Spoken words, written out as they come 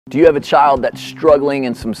Do you have a child that's struggling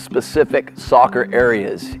in some specific soccer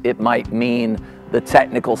areas? It might mean the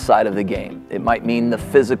technical side of the game. It might mean the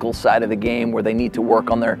physical side of the game where they need to work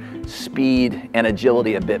on their speed and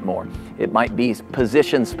agility a bit more. It might be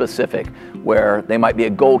position specific where they might be a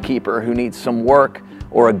goalkeeper who needs some work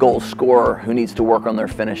or a goal scorer who needs to work on their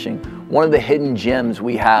finishing. One of the hidden gems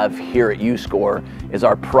we have here at U-Score is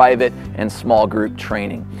our private and small group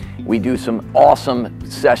training. We do some awesome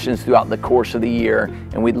sessions throughout the course of the year,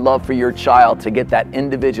 and we'd love for your child to get that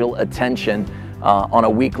individual attention on a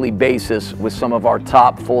weekly basis with some of our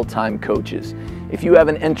top full-time coaches. If you have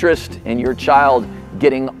an interest in your child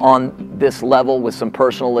getting on this level with some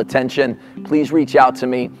personal attention, please reach out to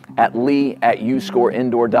me at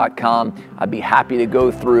lee@uscoreindoor.com. I'd be happy to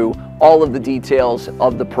go through all of the details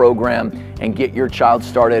of the program and get your child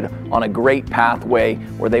started on a great pathway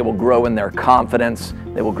where they will grow in their confidence,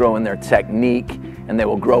 they will grow in their technique, and they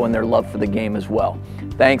will grow in their love for the game as well.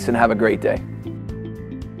 Thanks and have a great day.